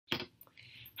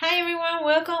Hi everyone,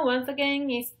 welcome once again.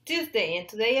 It's Tuesday and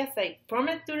today, as I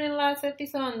promised during last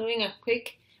episode, I'm doing a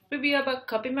quick review about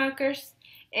copy markers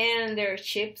and their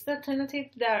chips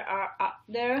alternatives that are out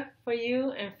there for you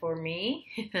and for me.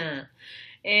 And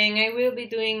I will be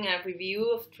doing a review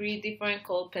of 3 different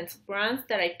color pencil brands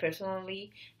that I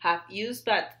personally have used,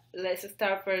 but let's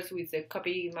start first with the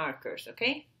copy markers,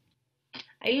 okay?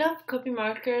 I love copy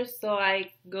markers, so I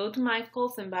go to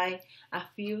Michael's and buy a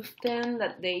few of them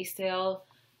that they sell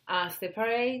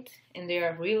separate, and they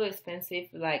are really expensive,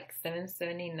 like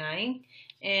 $7.79.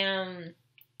 And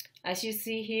as you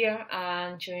see here,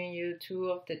 I'm showing you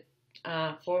 2 of the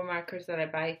 4 markers that I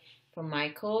buy from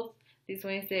Michael's. This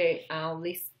one is the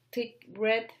lipstick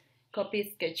red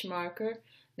copy sketch marker.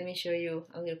 Let me show you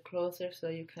a little closer so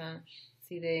you can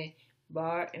see the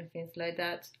bar and things like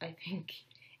that. I think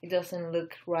it doesn't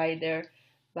look right there,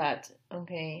 but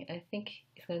okay, I think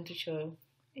it's going to show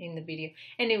in the video.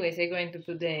 Anyways, I'm going to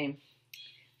put the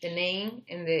name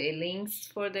and the links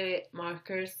for the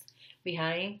markers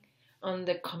behind on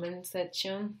the comment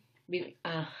section, in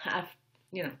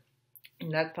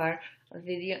that part of the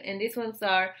video. And these ones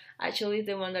are actually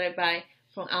the one that I buy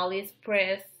from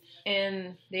AliExpress,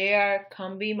 and they are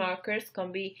Comby markers,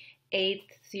 Comby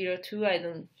 802. I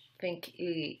don't think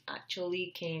it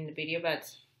actually came in the video,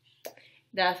 but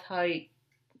that's how it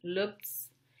looks,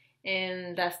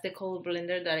 and that's the color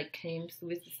blender that it came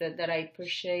with the set that I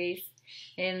purchased.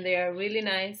 And they are really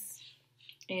nice,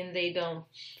 and they don't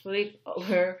flip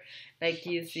over like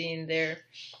you see in there.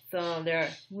 So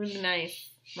they're really nice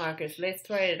markers. Let's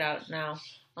try it out now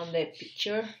on the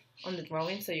picture, on the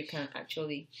drawing, so you can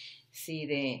actually see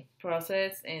the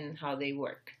process and how they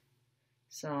work.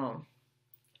 So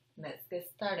let's get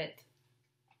started.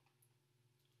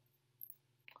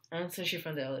 I'm searching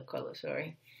for the other color,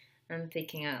 sorry. I'm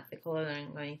taking out the color that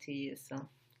I'm going to use, so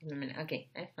in a minute. Okay,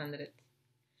 I found it.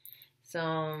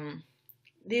 So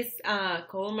these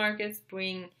color markers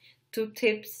bring 2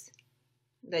 tips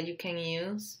that you can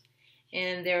use,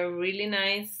 and they're really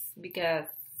nice because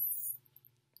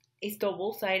it's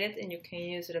double-sided and you can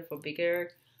use it for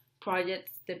bigger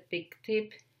projects, the big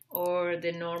tip, or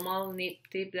the normal nib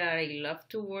tip that I love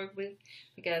to work with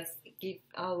because it gives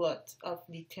a lot of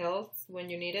details when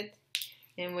you need it,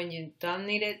 and when you don't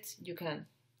need it, you can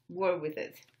work with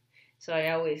it. So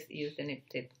I always use the nib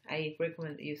tip. I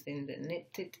recommend using the nib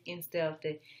tip instead of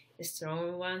the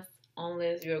stronger ones,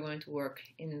 unless you're going to work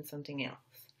in something else.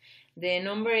 The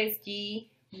number is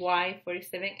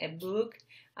GY47, a book.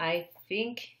 I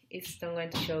think it's not going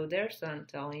to show there, so I'm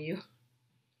telling you.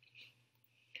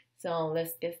 So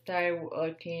let's get started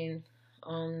working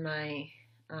on my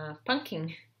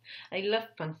pumpkin. I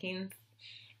love pumpkins,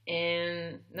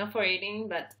 and not for eating,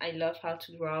 but I love how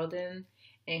to draw them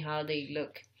and how they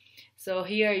look. So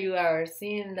here you are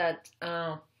seeing that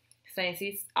since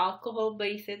it's alcohol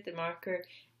based, the marker,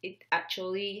 it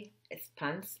actually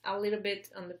expands a little bit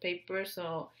on the paper.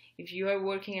 So if you are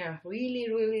working a really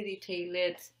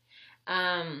detailed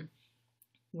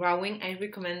drawing, I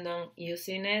recommend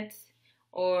using it,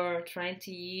 or trying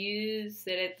to use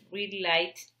it really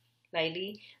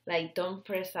lightly, like don't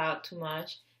press out too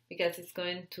much, because it's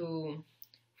going to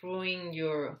ruin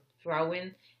your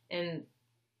drawing and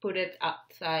put it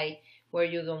outside where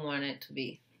you don't want it to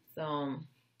be. So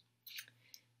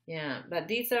yeah, but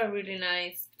these are really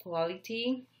nice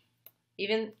quality,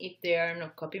 even if they are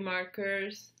not copy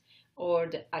markers or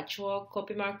the actual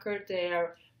copy marker. They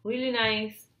are really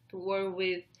nice to work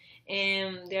with,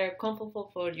 and they're comfortable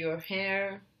for your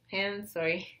hands,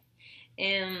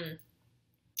 and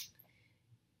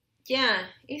yeah,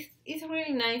 it's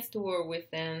really nice to work with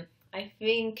them. I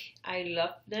think I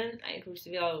love them. I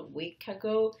received it a week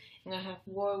ago, and I have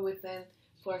worked with them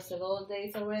for several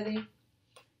days already.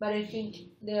 But I think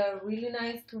they are really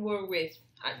nice to work with,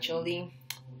 actually.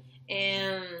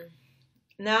 And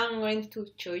now I'm going to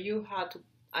show you how to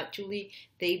actually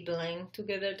they blend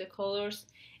together the colors.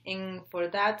 And for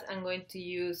that, I'm going to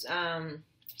use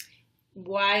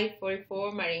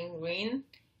Y44 marine green,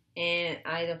 and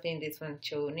I don't think this one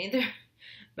showed neither,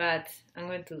 but I'm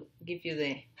going to give you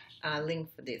the link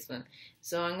for this one.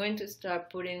 So I'm going to start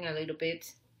putting a little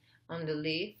bit on the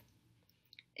leaf,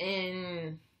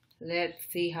 and let's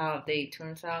see how they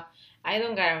turns out. I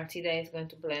don't guarantee that it's going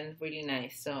to blend really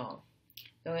nice, so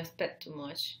don't expect too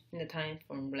much in the time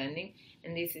for blending.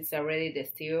 And this is already the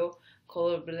zero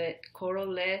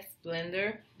colorless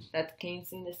blender that came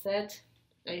in the set.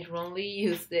 I only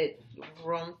use the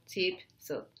round tip,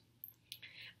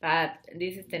 but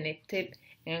this is the nib tip,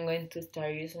 and I'm going to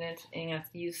start using it. And as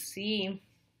you see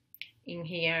in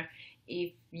here,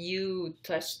 if you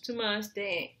touch too much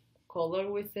the color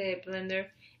with the blender,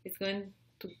 it's going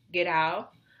to get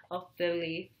out of the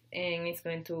leaf, and it's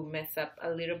going to mess up a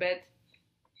little bit.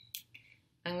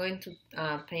 I'm going to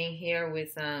paint here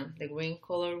with the green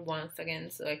color once again,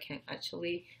 so I can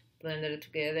actually blend it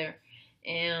together,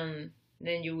 and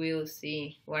then you will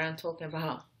see what I'm talking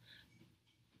about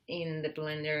in the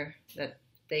blender that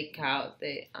take out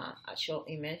the actual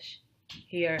image.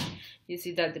 Here you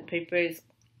see that the paper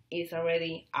is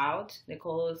already out, the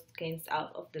colors came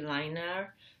out of the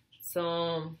liner,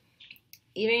 so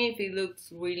even if it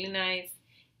looks really nice,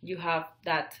 you have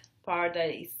that part that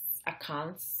is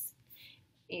accounts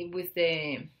with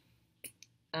the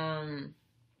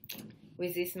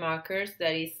with these markers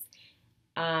that is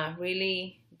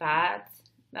really bad,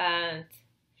 but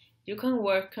you can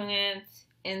work on it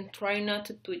and try not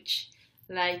to push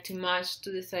like too much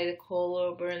to the side of the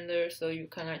color blender, so you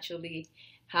can actually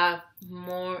have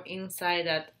more inside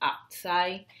than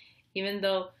outside. Even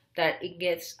though that it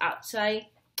gets outside,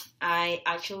 I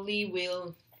actually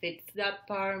will fix that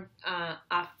part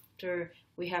after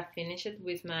we have finished it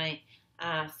with my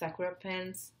Sakura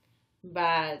pens.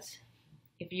 But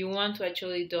if you want to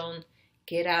actually don't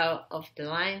get out of the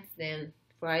lines, then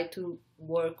try to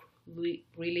work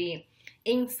really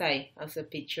inside of the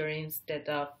picture instead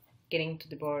of getting to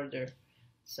the border.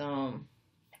 So,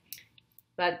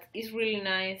 but it's really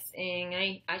nice, and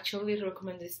I actually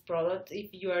recommend this product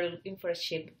if you are looking for a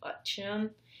shape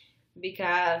option,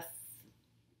 because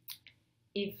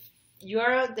if you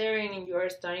are out there and you are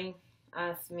starting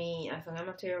as me as an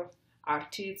amateur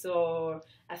artist, or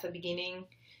as a beginning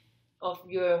of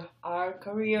your art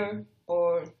career,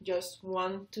 or just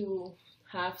want to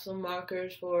have some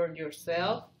markers for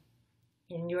yourself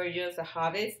and you're just a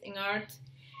hobbyist in art,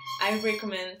 I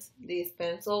recommend these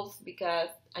pencils because,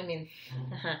 I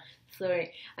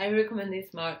recommend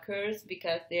these markers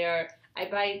because they are, I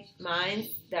buy mine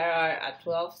that are at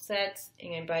 12 sets,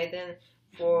 and I buy them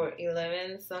for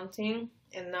 11 something,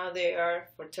 and now they are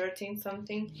for 13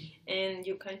 something, and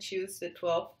you can choose the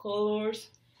 12 colors,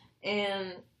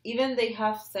 and even they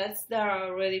have sets that are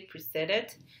already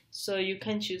presetted, so you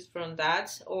can choose from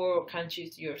that or can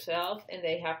choose yourself, and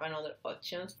they have another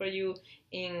options for you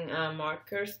in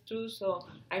markers too. So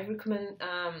I recommend,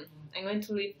 I'm going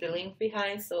to leave the link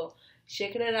behind, so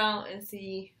check it out and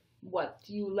see what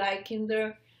you like in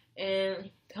there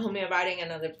and tell me about it in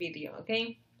another video,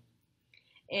 okay?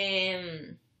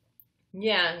 And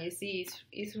yeah, you see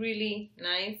it's really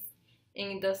nice,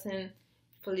 and it doesn't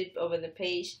flip over the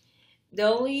page. The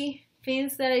only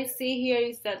things that I see here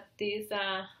is that these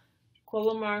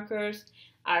color markers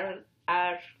are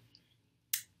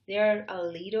they are a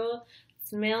little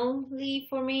smelly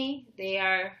for me. They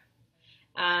are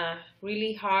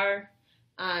really hard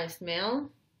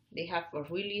smell. They have a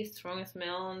really strong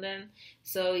smell on them.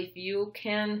 So if you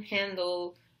can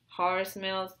handle hard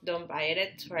smells, don't buy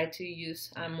it. Try to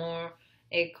use a more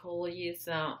ecologist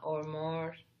or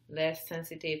more less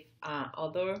sensitive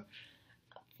odor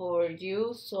for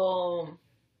you. So,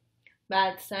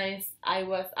 but since I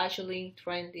was actually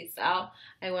trying this out,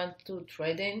 I want to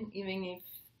try them, even if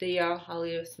they are a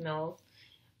little smells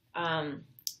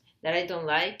that I don't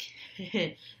like.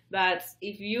 But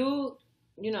if you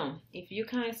if you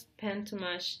can't spend too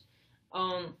much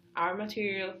on art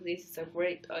material, this is a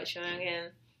great option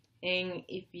again. And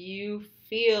if you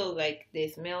feel like the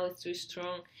smell is too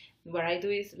strong, what I do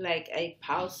is like I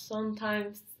pause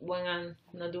sometimes when I'm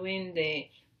not doing the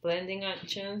blending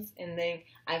actions, and then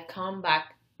I come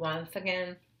back once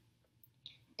again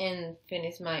and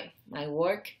finish my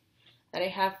work that I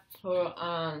have for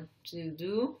to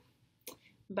do.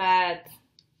 But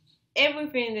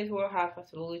everything in this world has a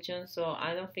solution, so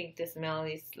I don't think the smell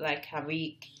is like a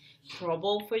big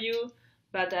trouble for you.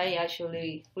 But I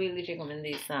actually really recommend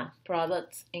these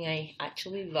products, and I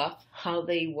actually love how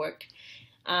they work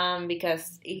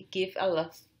because it gives a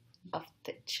lot of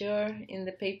texture in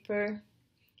the paper.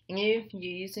 And if you're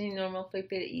using normal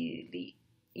paper,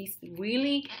 it's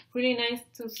really nice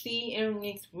to see, and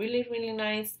it's really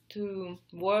nice to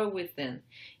work with them.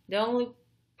 The only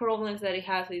problems that it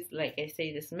has is, like I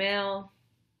say, the smell,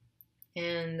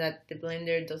 and that the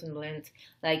blender doesn't blend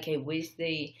like I wish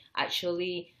they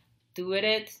actually do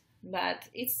it, but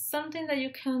it's something that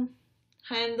you can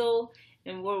handle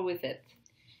and work with it.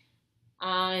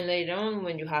 And later on,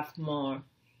 when you have more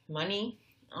money,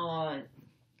 or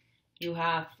you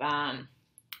have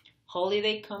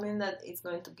holiday coming that is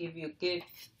going to give you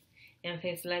gifts and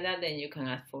things like that, then you can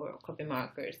ask for Copic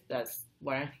markers. That's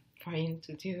what I'm trying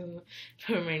to do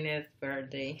for my next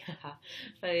birthday.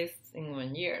 But it's in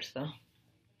 1 year, so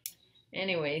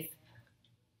anyways,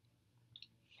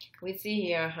 we see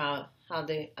here how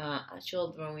the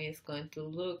actual drawing is going to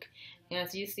look. And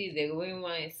as you see, the green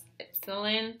one is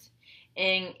excellent.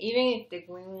 And even if the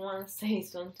green one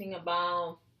says something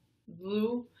about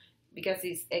blue, because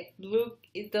it's blue,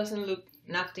 it doesn't look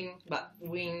nothing but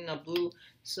green or blue.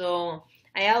 So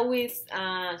I always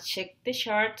check the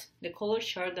chart, the color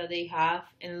chart that they have,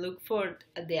 and look for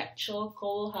the actual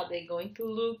color, how they're going to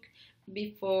look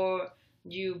before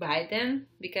you buy them.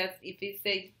 Because if it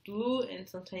says blue and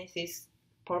sometimes it's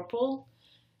purple,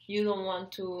 you don't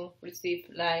want to receive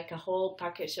like a whole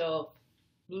package of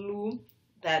blue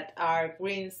that are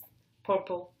greens,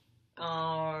 purple,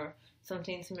 or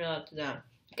something similar to that.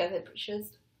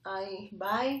 Because I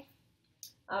buy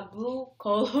a blue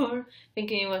color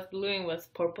thinking it was blue and it was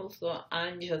purple, so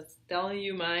I'm just telling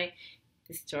you my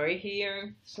story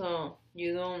here so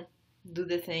you don't do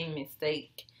the same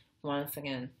mistake once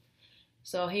again.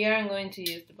 So here I'm going to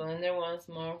use the blender once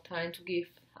more time to give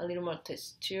a little more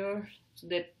texture to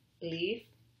the leaf,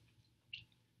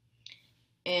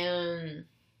 and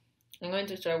I'm going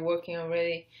to start working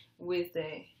already with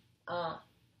the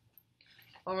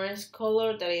orange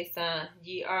color that is a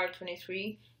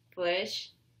GR23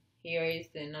 flesh. Here is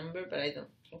the number, but I don't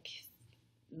think it's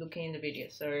looking in the video,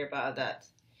 sorry about that.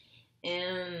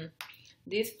 And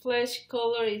this flesh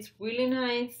color is really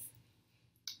nice,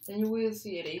 and you will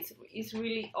see it, it's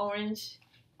really orange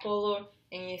color,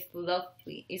 and it's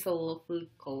lovely, it's a lovely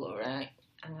color, right?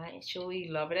 And I actually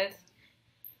love it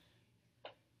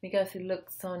because it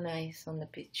looks so nice on the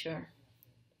picture.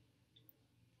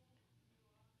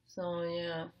 So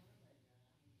yeah,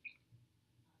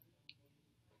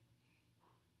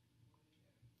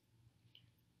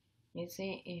 you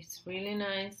see, it's really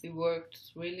nice, it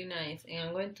works really nice. And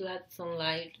I'm going to add some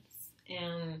lights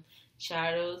and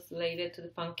shadows later to the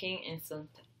pumpkin and some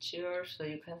texture so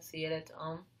you can see it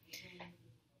on.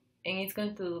 And it's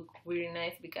going to look really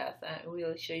nice because I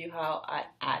will show you how I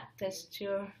add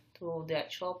texture to the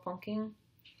actual pumpkin,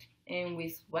 and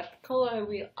with what color I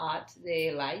will add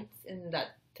the lights and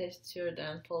that texture that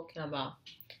I'm talking about.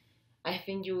 I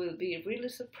think you will be really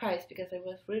surprised because I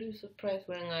was really surprised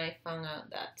when I found out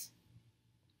that.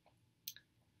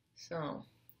 So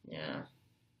yeah,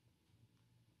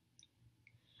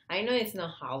 I know it's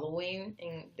not Halloween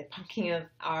and the pumpkins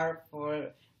are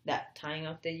for that time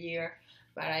of the year,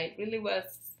 but I really was,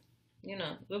 you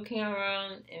know, looking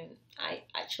around, and I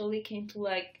actually came to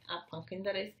like a pumpkin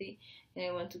that I see, and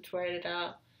I want to try it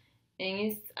out. And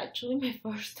it's actually my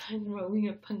first time drawing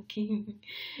a pumpkin.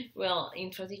 Well,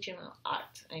 in traditional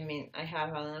art. I mean, I have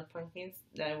another pumpkins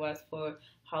that was for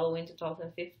Halloween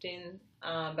 2015,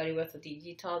 but it was a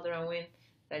digital drawing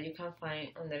that you can find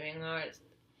on DeviantArt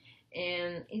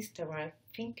and Instagram. I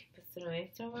think I posted on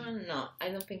Instagram. No, I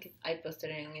don't think I posted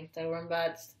it on Instagram,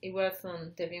 but it was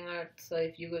on DeviantArt. So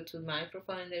if you go to my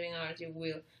profile in DeviantArt, you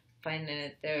will find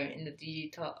it there in the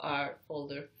digital art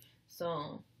folder.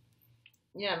 So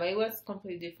yeah, but it was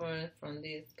completely different from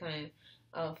this kind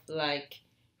of like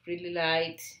really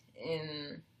light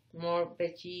and more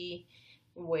veggie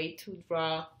way to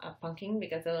draw a pumpkin,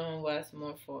 because the other one was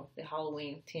more for the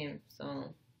Halloween theme.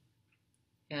 So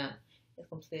yeah, it's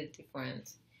completely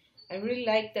different. I really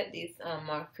like that these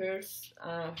markers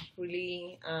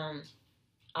really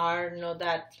are not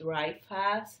that dry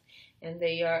fast, and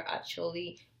they are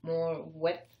actually more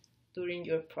wet during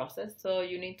your process, so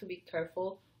you need to be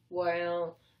careful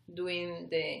while doing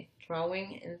the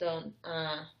drawing and don't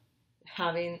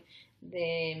having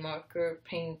the marker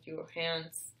paint your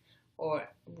hands or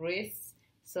wrists.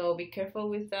 So be careful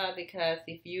with that, because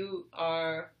if you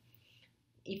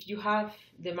have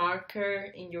the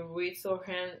marker in your wrist or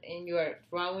hand and you are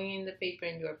drawing in the paper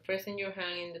and you are pressing your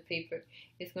hand in the paper,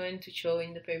 it's going to show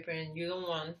in the paper, and you don't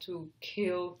want to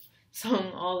kill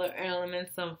some other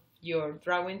elements of your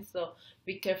drawing, so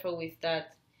be careful with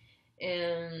that.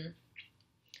 And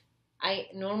I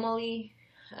normally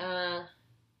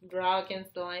draw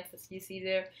against the lines as you see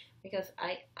there, because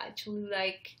I actually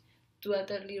like to add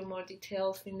a little more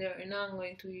details in there. And now I'm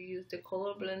going to use the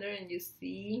color blender, and you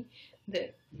see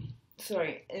the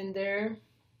and there,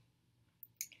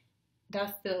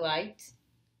 that's the light,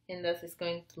 and that is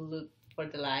going to look for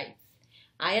the lights.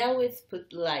 I always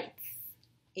put lights,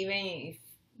 even if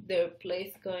the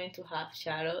place is going to have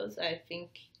shadows. I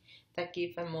think that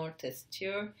give a more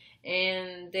texture,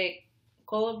 and the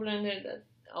color blender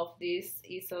of this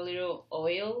is a little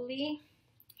oily,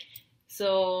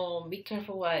 so be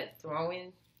careful while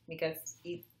drawing because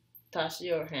it touches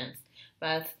your hands.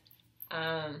 But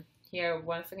here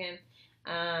once again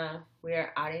we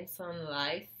are adding some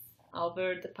lights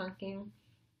over the pumpkin,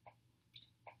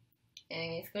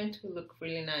 and it's going to look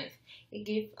really nice. It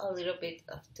gives a little bit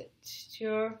of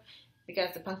texture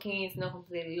because the pumpkin is not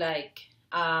completely like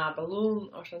a balloon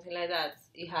or something like that.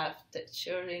 You have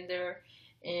texture in there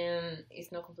and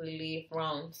it's not completely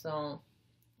round, so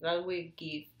that will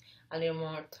give a little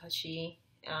more touchy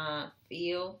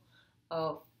feel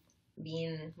of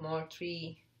being more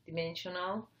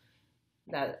three-dimensional.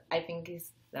 That I think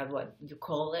is that what you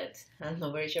call it. I'm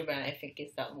not very sure, but I think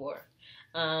it's that word.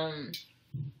 And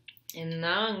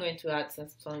now I'm going to add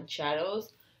some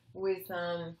shadows with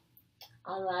a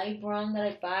light brown that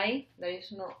I buy that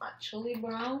is not actually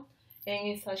brown, and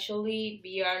it's actually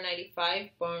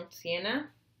BR95 Burnt Sienna.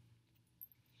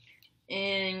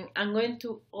 And I'm going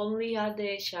to only add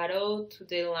the shadow to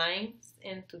the lines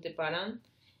and to the bottom,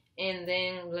 and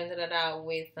then blend it out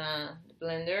with the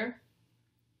blender,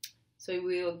 so it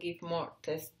will give more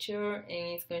texture and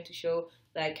it's going to show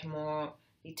like a more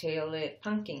detailed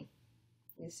pumpkin.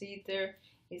 You see there,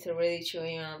 it's already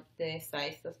showing up the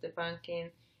size of the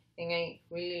pumpkin, and I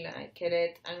really like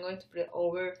it. I'm going to put it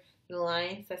over the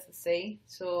lines, as I say,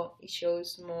 so it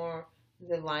shows more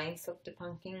the lines of the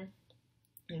pumpkin.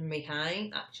 And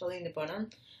behind, actually in the bottom,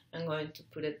 I'm going to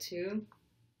put it too,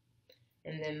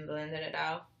 and then blend it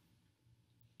out.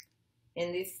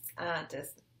 And this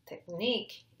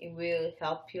technique, it will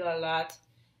help you a lot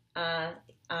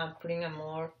putting a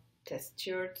more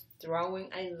textured drawing.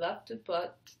 I love to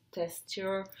put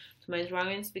texture to my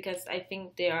drawings because I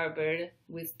think they are better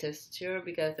with texture,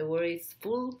 because the world is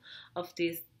full of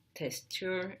this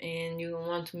texture and you don't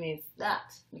want to miss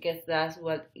that, because that's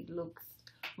what it looks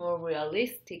more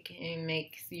realistic and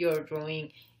makes your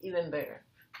drawing even better.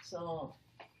 So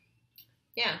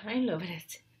yeah, I love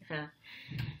it.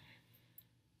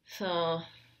 So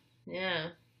yeah,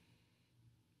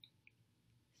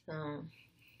 so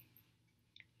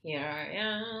here I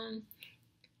am.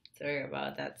 Sorry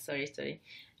about that. Sorry.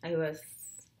 I was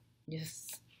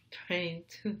just trying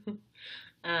to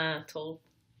talk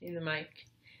in the mic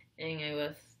and I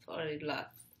was totally lost.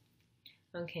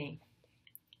 Okay,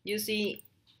 you see,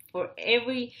 for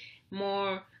every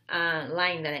more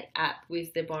line that I add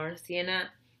with the burnt sienna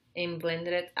and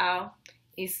blended it out,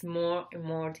 is more and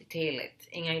more detailed,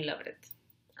 and I love it.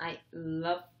 I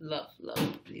love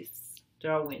this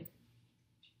drawing.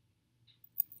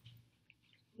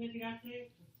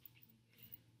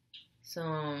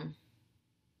 So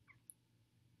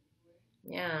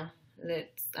yeah,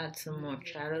 let's add some more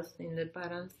shadows in the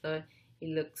bottom so it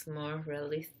looks more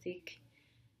realistic.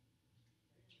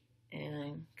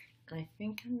 And I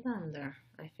think I'm done there.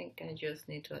 I think I just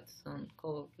need to add some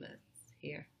color blends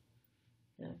here.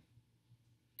 Yeah.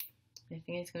 I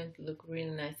think it's going to look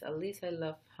really nice. At least I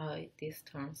love how this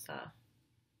turns out.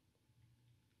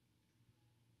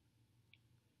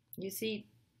 You see,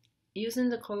 using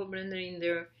the color blender in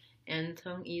there and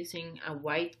using a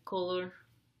white color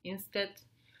instead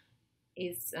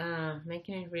is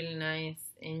making it really nice,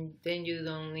 and then you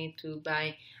don't need to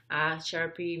buy a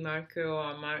Sharpie marker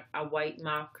or a white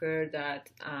marker that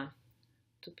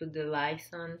to put the lights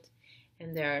on,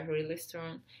 and they are really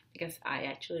strong, because I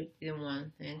actually didn't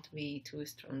want them to be too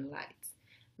strong lights.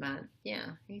 But yeah,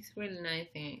 it's really nice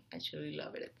and I actually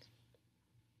love it.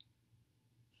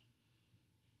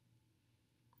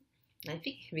 I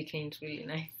think it became really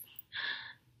nice.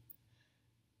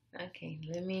 Okay,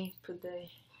 let me put the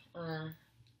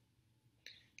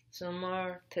some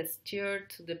more texture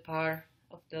to the part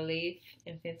of the leaf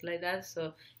and things like that,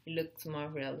 so it looks more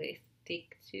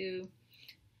realistic too.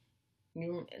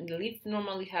 The leaf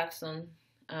normally have some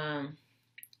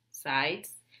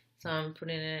sides, so I'm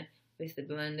putting it with the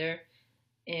blender,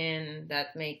 and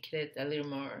that makes it a little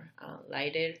more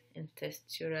lighter and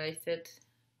texturized,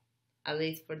 at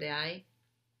least for the eye.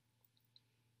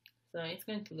 So it's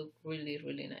going to look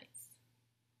really nice.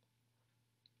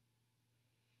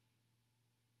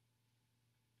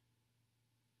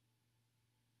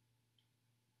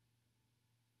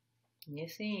 You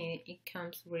see, it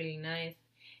comes really nice,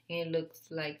 and it looks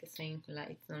like the same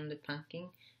lights on the pumpkin,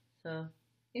 so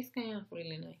it's kind of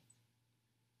really nice.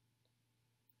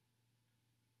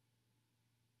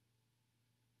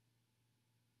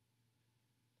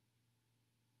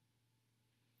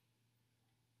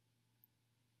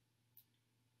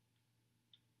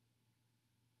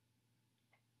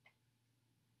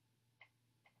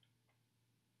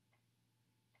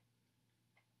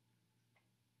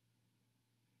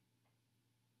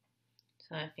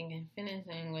 So I think I'm finished.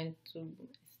 I'm going to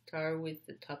start with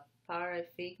the top part, I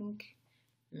think.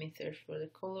 Let me search for the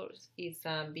colors. It's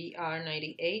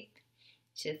BR98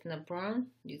 chestnut brown.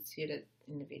 You see it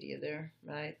in the video there,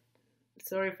 right?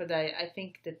 Sorry for that. I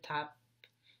think the top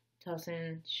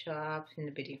doesn't show up in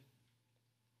the video.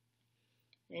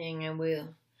 And I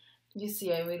will, you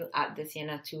see, I will add the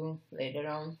sienna too later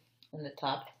on the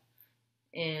top,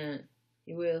 and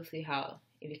you will see how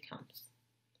it becomes.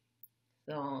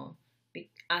 So,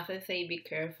 as I say, be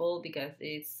careful because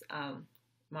it's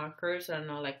markers are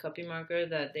not like copy markers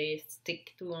that they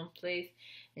stick to one place,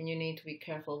 and you need to be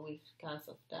careful with because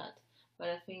of that. But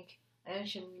I think I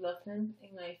actually love them,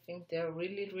 and I think they're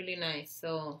really, really nice.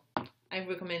 So I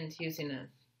recommend using them.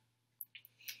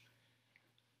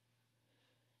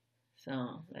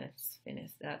 So let's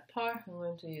finish that part. I'm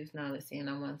going to use now the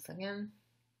sienna once again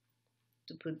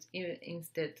to put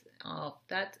instead of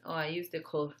that. Oh, I used the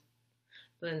color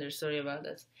blender. Sorry about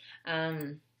that.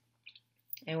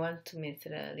 I want to mix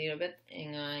it a little bit,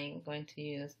 and I'm going to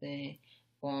use the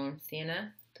warm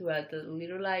sienna to add a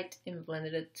little light and blend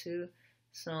it too,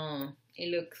 so it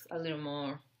looks a little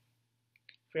more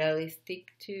realistic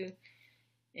too.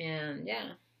 And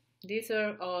yeah, these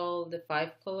are all the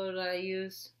 5 colors that I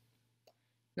use.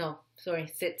 No, sorry,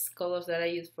 6 colors that I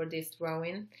use for this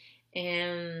drawing.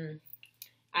 And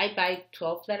I buy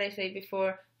 12 that I said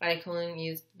before, but I couldn't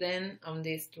use them on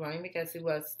this drawing because it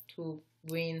was too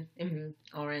green and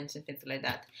orange and things like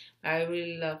that. But I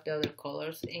really love the other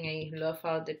colors, and I love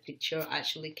how the picture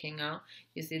actually came out.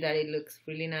 You see that it looks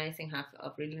really nice and has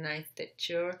a really nice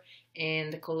texture,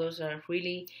 and the colors are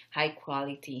really high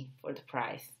quality for the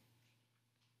price.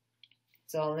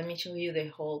 So let me show you the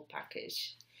whole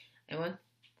package.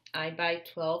 I buy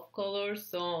 12 colors,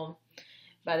 so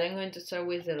but I'm going to start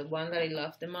with the one that I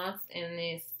love the most, and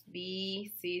it's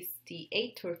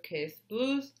B68 Turquoise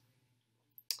Blues.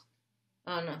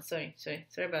 Oh no, sorry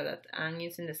about that. I'm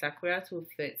using the Sakura to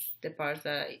fit the parts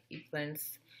that it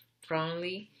blends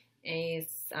strongly.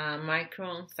 It's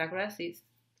Micron Sakura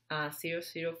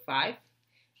 005.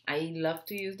 I love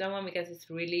to use that one because it's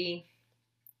really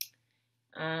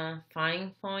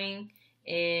fine point,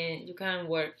 and you can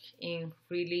work in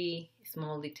really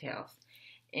small details.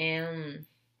 And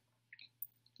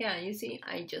yeah, you see,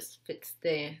 I just fixed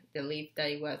the leaf that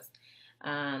it was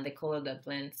the color that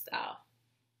blends out.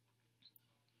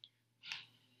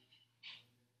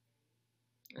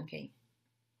 Okay,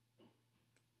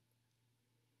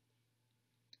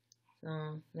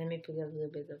 so let me put a little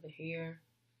bit over here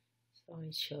so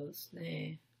it shows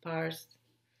the parts.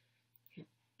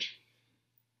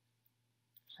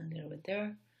 A little bit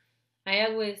there. I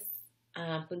always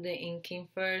put the inking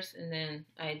first and then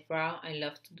I draw. I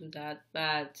love to do that,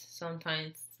 but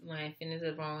sometimes when I finish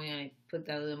the drawing, I put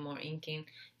a little more inking.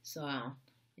 So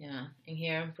yeah, and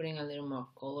here I'm putting a little more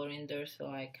color in there so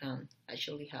I can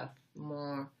actually have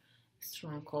more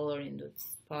strong color in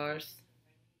those parts.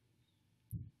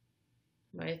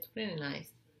 But it's pretty nice.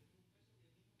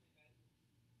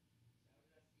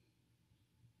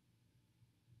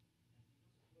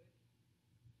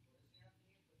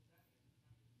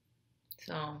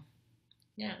 So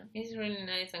yeah, it's really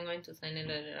nice. I'm going to sign it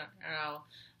out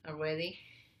already,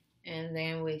 and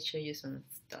then we'll show you some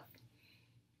stuff.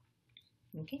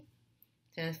 Okay,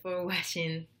 thanks for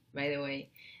watching, by the way,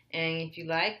 and if you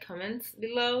like, comments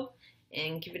below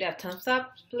and give it a thumbs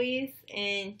up please,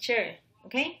 and share.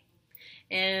 Okay,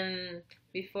 and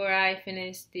before I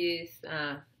finish this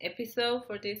episode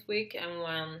for this week, I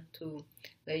want to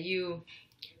let you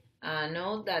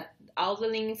know that all the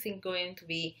links are going to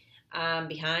be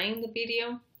behind the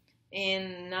video,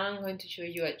 and now I'm going to show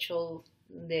you actual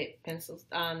the pencils,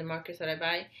 the markers that I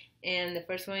buy. And the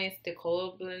first one is the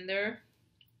color blender,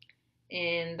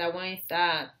 and that one is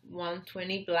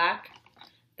 120 black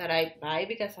that I buy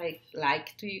because I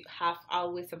like to have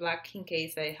always a black in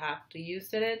case I have to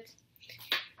use it.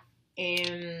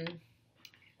 And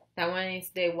that one is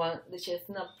the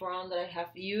chestnut brown that I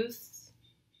have used,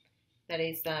 that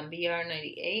is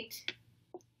BR98.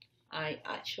 I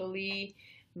actually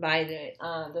buy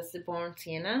that's the burnt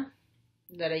sienna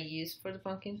that I use for the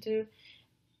pumpkin too,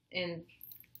 and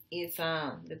it's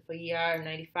the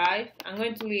BR95. I'm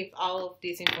going to leave all of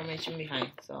this information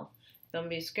behind, so don't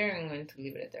be scared. I'm going to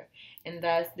leave it there. And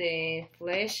that's the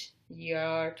Flesh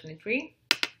GR23.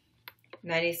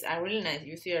 That is really nice.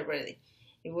 You see already,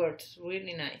 it works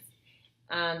really nice.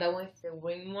 That one's the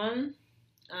green one,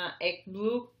 Egg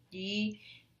Blue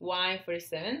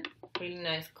GY47, really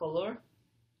nice color.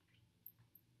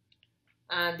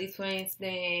 This one is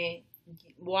the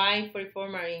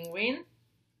Y44 Marine Green,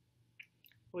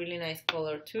 really nice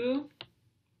color too.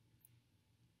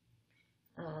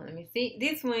 Let me see.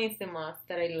 This one is the moss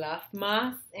that I love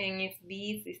most, and it's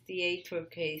B68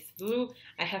 Turquoise Blue.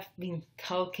 I have been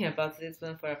talking about this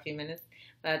one for a few minutes,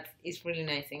 but it's really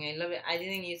nice and I love it. I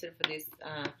didn't use it for this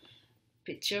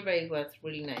picture, but it was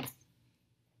really nice.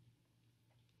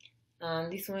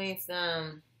 This one is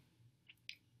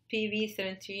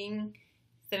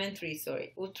PV1773,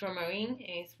 sorry, ultramarine, and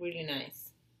it's really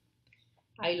nice.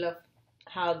 I love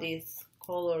how this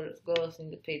color goes in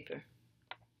the paper.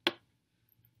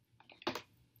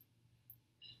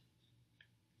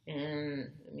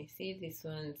 And let me see, this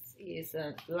one is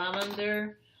a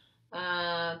lavender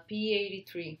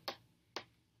P83.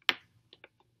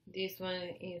 This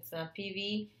one is a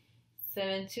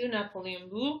PV72 Napoleon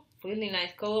blue, really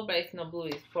nice color, but it's not blue,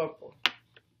 it's purple.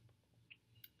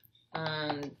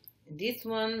 And this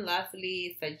one,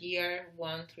 lastly, is a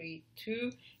GR132,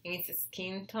 and it's a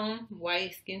skin tone,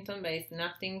 white skin tone, but it's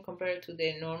nothing compared to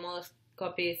the normal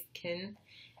Copic skin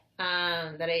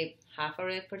that I have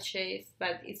already purchased.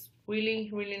 But it's really,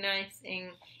 really nice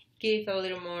and gives a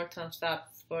little more thumbs up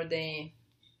for the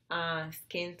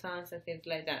skin tones and things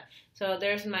like that. So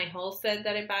there's my whole set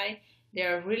that I buy. They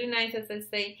are really nice, as I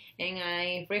say, and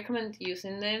I recommend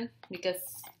using them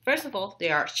because, first of all, they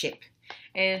are cheap.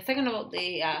 And second of all,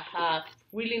 they have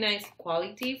really nice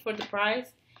quality for the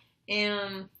price.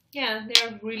 And yeah, they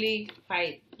are really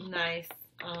quite nice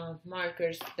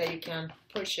markers that you can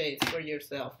purchase for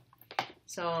yourself.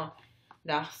 So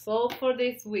that's all for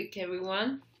this week,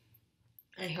 everyone.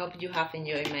 I hope you have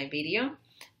enjoyed my video.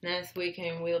 Next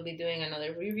weekend we'll be doing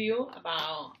another review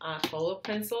about color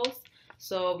pencils.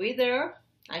 So be there.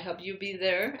 I hope you be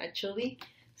there actually.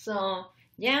 So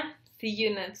yeah, see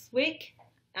you next week,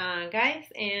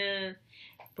 guys. And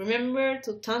remember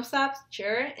to thumbs up,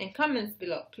 share, and comments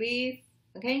below, please.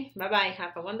 Okay, bye bye.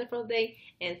 Have a wonderful day,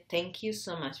 and thank you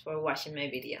so much for watching my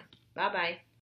video. Bye bye.